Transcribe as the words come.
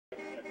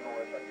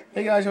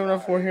Hey guys,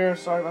 704 here.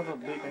 Sorry about the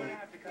beeping.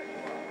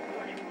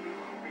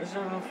 This is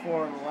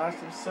 704. In the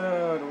last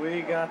episode, we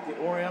got the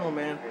Oriental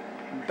Man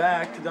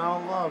back to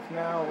Donald Love.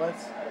 Now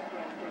let's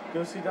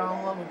go see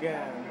Donald Love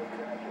again.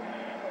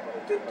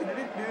 So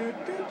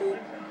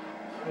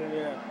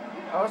yeah,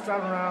 I was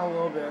driving around a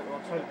little bit.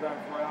 I'll try to drive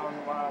around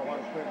while I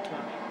want to put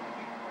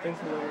things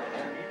a little in.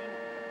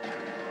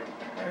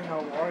 Hey, how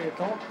are you?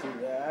 Don't do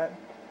that.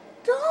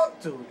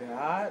 Don't do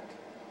that.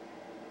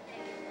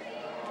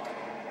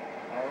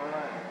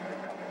 Alright.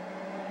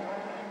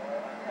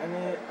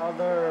 Any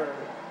other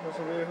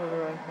special vehicles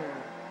around here?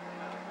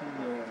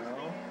 No.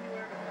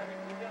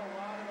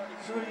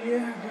 So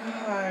yeah,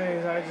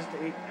 guys, I just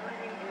ate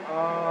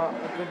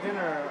a good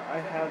dinner. I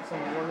had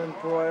some lemon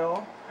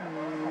broil.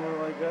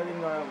 Really good,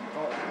 even though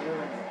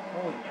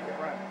holy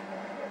crap.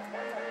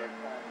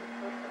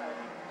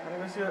 I'm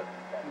gonna see what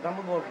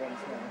Dumbledore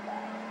wants now.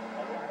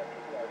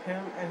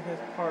 Him and his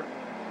partner.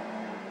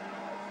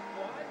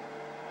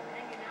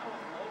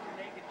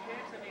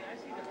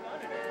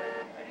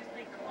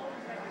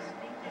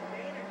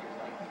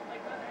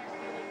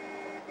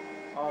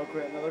 Oh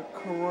great, another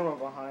Corona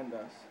behind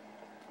us.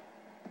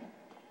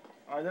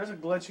 Alright, there's a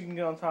glitch you can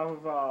get on top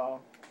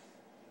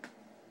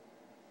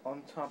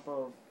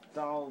of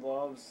Donald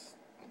Love's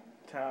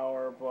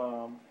tower,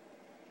 but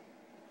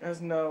it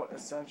has no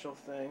essential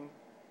thing.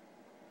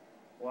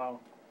 Wow,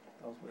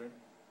 that was weird.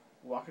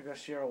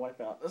 Waka-Gashira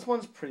Wipeout. This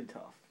one's pretty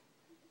tough.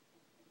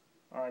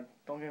 Alright,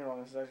 don't get me wrong,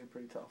 this is actually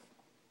pretty tough.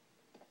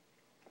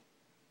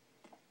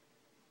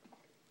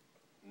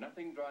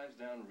 Nothing drives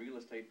down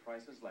real estate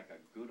prices like a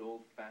good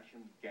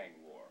old-fashioned gang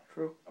war.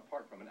 True.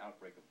 Apart from an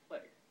outbreak of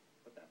plague.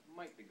 But that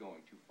might be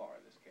going too far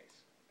in this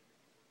case.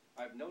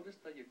 I've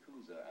noticed the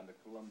Yakuza and the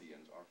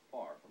Colombians are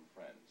far from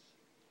friends.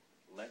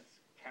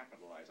 Let's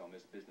capitalize on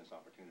this business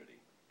opportunity.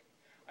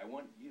 I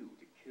want you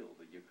to kill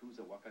the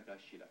Yakuza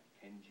Waka-Gashira,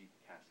 Kenji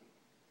Kassen.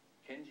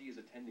 Kenji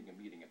is attending a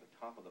meeting at the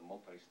top of the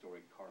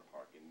multi-story car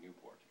park in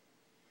Newport.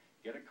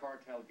 Get a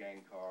cartel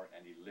gang car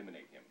and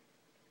eliminate him.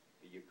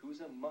 The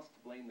Yakuza must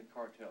blame the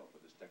cartel for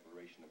this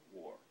declaration of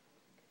war.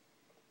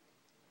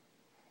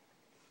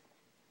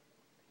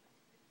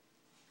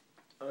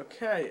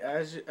 Okay,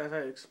 as I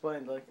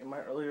explained, like in my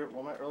earlier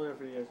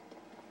videos,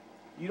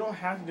 you don't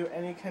have to do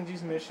any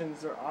Kenji's missions.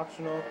 They're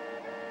optional.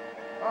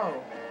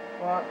 Oh,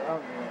 well, I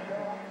don't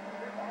know.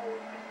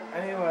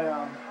 Anyway,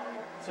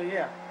 so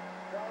yeah.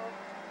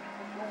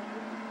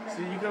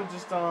 So you could have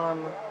just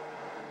done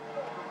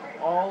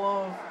all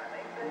of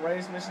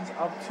Ray's missions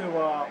up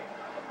to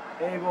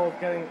able of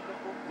getting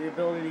the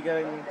ability to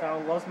getting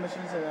Donald Love's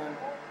missions, and then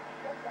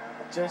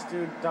just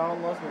do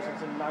Donald Love's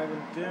missions and not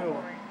even do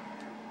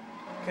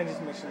Kenji's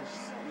missions.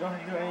 You don't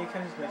have to do any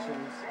Kenji's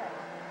missions.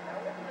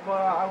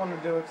 But I wanted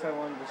to do it because I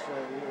wanted to show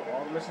you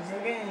all the missions in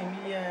the game.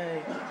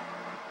 Yay!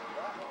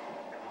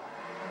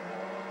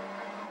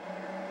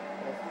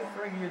 Well,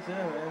 frig you too,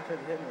 man. Tried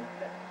to hit me.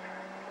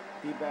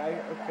 D-bag?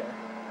 Okay.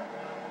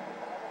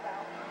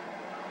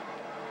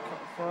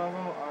 Four of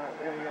them. Alright,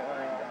 we're gonna get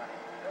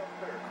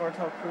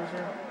Cartel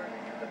Cruiser.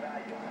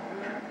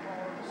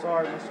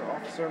 Sorry, Mr.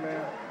 Officer,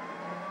 man.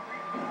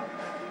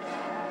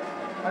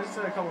 I just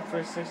did a couple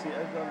 360. I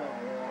don't know.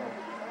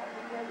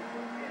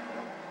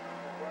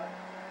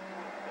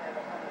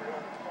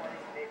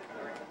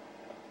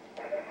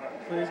 Right,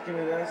 please give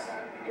me this.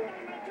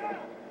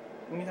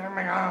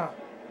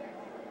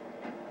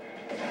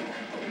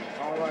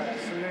 Alright,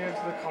 so we're gonna get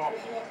to the cop.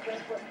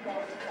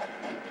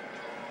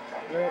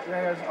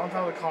 There's on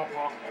top of the cop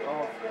hawk.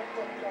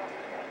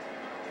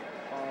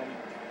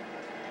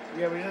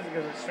 Yeah, we just have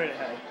to go straight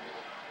ahead.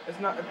 It's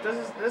not.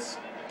 This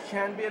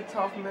can be a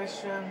tough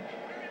mission,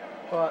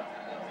 but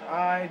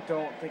I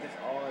don't think it's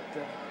all that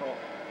difficult.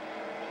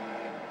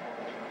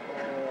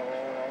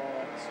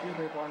 Excuse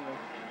me, pardon me.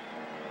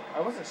 I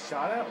wasn't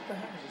shot at. What the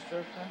heck? I just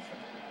drove past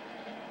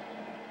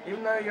it.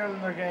 Even though you're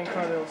in their gang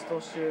car, they'll still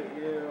shoot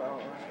you. I don't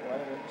know why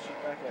they didn't shoot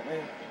back at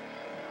me.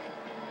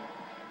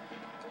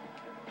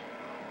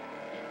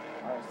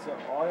 Alright, so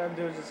all you have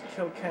to do is just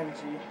kill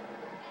Kenji.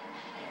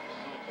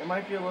 It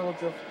might be a little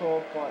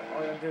difficult, but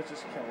all you have to do is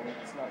just kill him.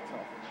 It's not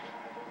tough.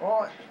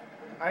 Well,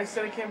 I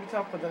said it can't be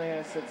tough, but then again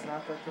I said it's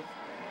not that tough.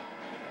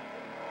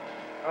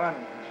 I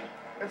don't know.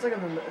 It's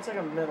like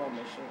a middle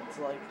mission. It's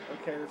like,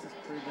 okay, this is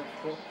pretty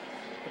difficult,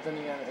 but then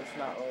again, it's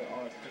not really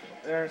all that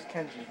difficult. There's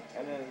Kenji,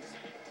 and there's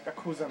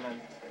Yakuza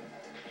men.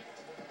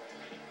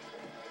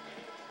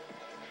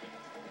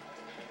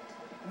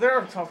 There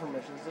are tougher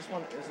missions. This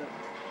one isn't.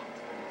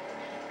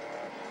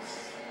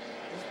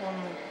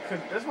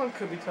 This one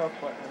could be tough,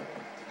 but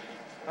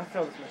I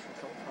failed this mission a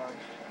couple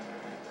times.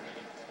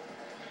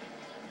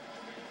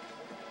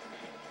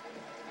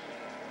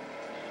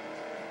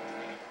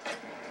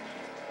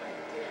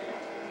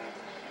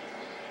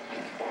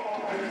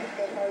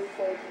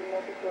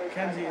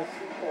 Kenji is.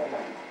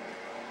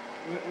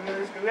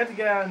 We have to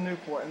get out of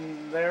Newport,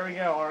 and there we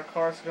go. Our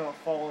car's gonna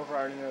fall over. I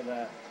already know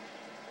that.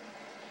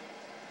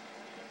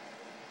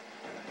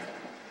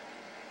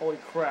 Holy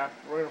crap!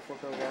 We're gonna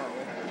flip over, aren't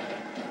we?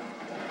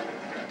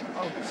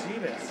 Oh,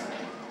 Jeebus.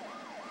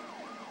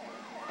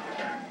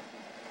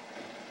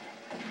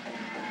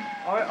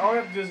 all we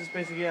have to do is just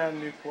basically get out of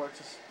Newport,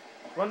 just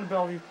run to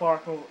Bellevue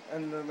Park,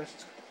 and the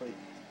mission's complete.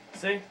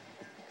 See?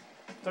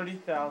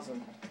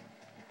 30,000.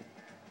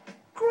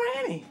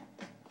 Granny!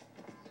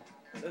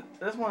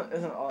 This one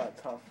isn't all that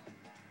tough.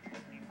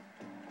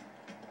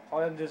 All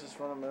I have to do is just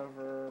run him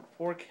over.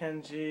 Poor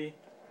Kenji.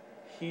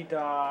 He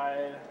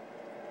died.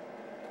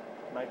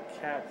 My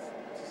cat's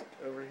just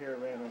over here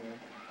randomly.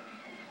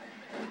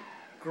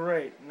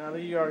 Great. Now the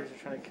Yaris are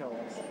trying to kill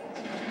us.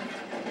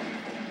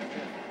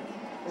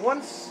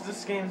 Once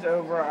this game's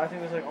over, I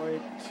think there's like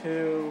only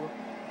 2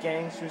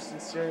 gangs who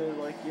sincerely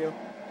like you.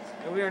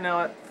 And we are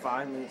now at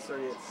 5 minutes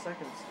 38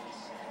 seconds.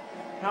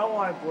 How will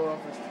I blow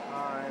up this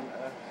time?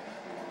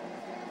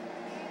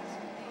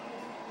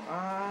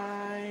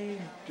 I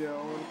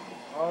don't...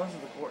 Oh, this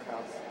is the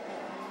courthouse.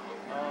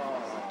 How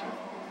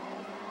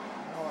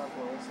will I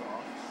blow this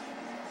off?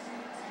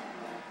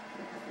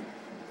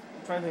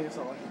 I'm trying to think of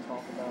something I can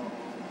talk about.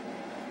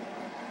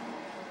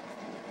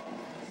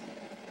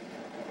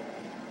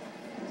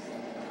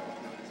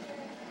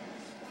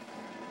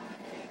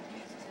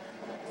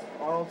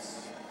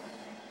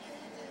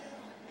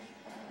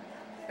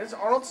 Is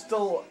Arnold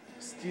still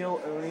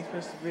only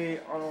supposed to be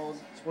Arnold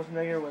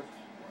Schwarzenegger with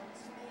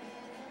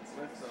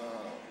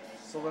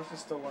Sylvester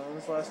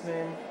Stallone's last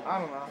name? I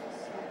don't know.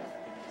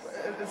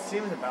 It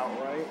seems about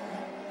right.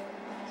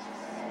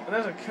 And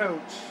there's a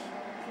coach.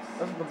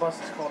 That's what the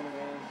bus is called in the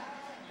game.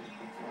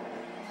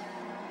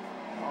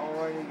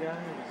 Alrighty guys,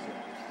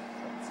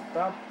 that's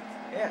about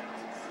it.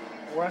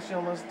 We're actually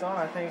almost done,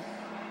 I think.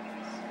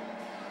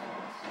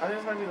 I think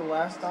this might be the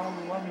last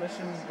Donald Love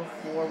mission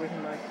before we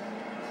can like...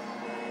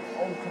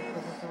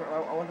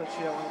 Oh, I want to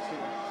cheat,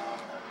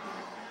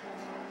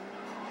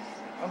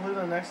 I believe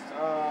the next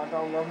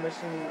Donald Love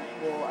mission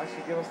will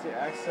actually give us the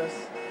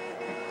access.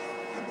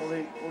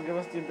 Will give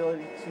us the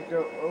ability to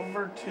go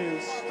over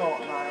to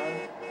Staten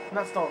Island.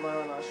 Not Staten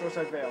Island,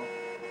 Shoreside Vale.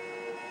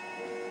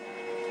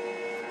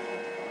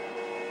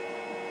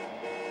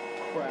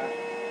 Crap.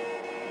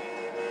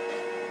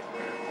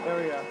 There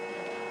we go.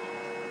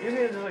 You just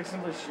need to just like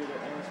simply shoot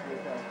it and it's be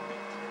okay.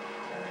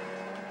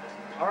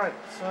 Alright,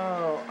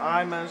 so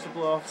I managed to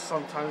blow off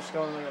sometime just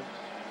going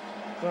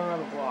around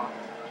the block.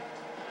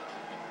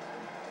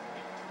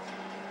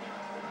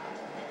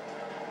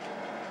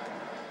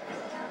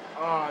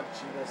 Oh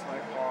gee, that's my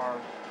car.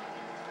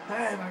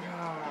 Hey my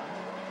car!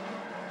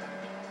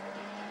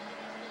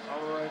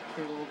 Alright,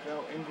 we'll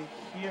go into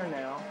here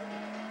now.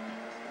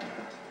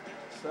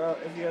 So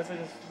if you guys like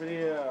this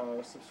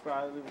video,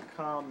 subscribe, leave a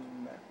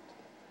comment.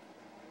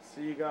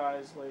 See you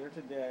guys later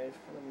today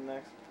for the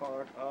next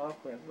part of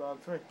Grand Theft Auto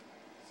 3.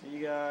 See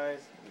you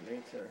guys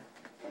later.